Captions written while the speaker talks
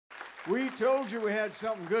We told you we had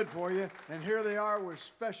something good for you, and here they are with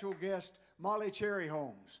special guest Molly Cherry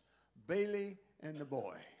Holmes, Bailey and the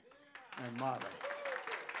Boy, and Molly.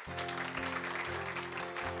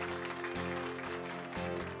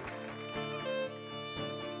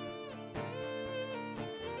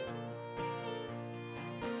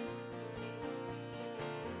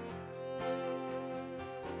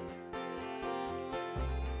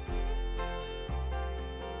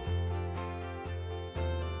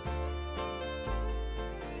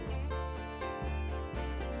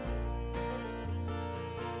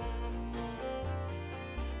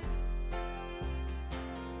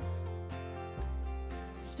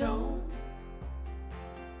 Stone.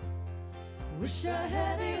 Wish I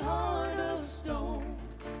had a heart of stone,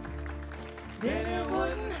 then it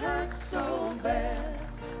wouldn't hurt so bad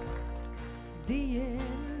being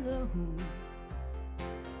alone.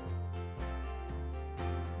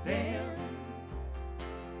 Damn,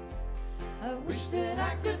 I wish that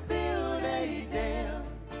I could build a dam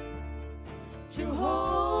to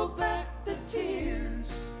hold back the tears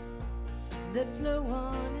that flow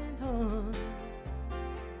on and on.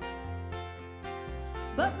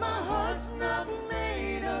 But my heart's not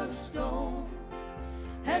made of stone,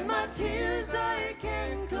 and my tears I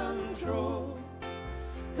can't control,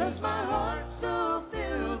 'cause my heart's so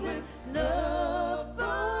filled with love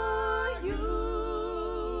for you.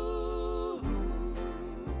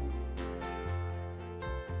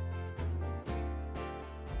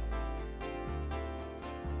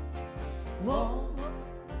 Whoa,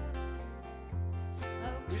 I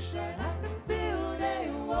wish that I could build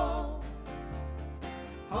a wall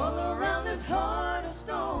all around this heart of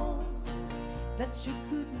stone that you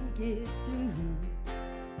couldn't get through.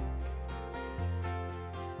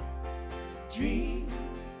 Dreams,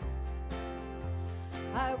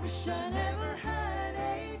 I wish I never had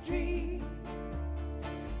a dream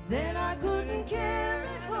that I couldn't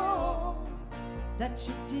carry home, that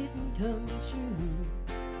you didn't come true.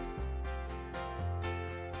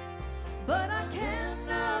 But I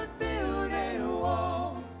cannot build a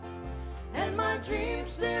wall, and my dreams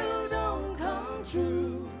still don't come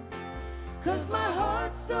true, 'cause my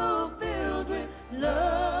heart's so filled with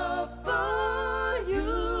love for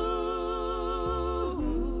you.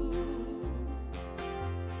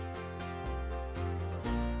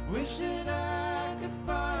 Wishing I could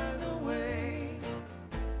find a way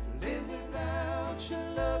to live without your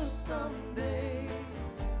love someday,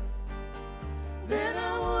 then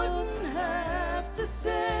I wouldn't have to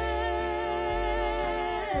say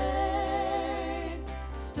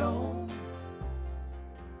stone.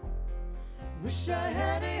 Wish I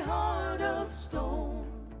had a heart of stone,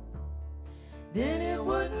 then it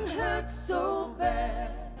wouldn't hurt so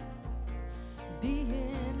bad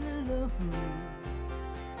being alone.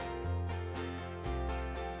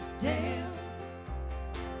 Damn,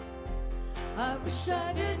 I wish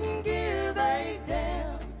I didn't give a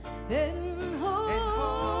damn and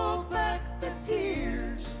hold back the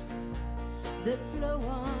tears that flow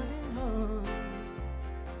on and on.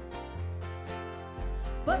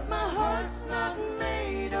 But my heart's not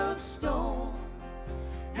made of stone,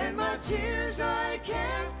 and my tears I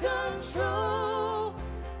can't control,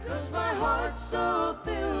 'cause my heart's so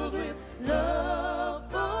filled with love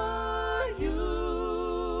for you.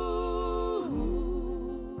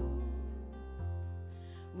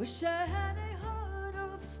 Wish I had a heart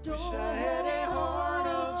of stone. Wish I had a heart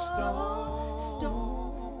of stone.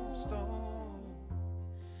 Stone, stone.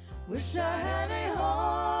 Wish I had a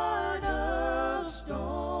heart of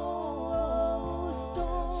stone.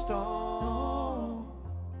 Stone, stone.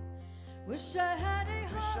 Wish I had a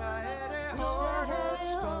heart of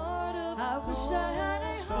stone. I wish I had a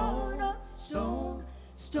heart of stone.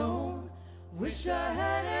 Stone. Wish I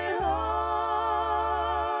had a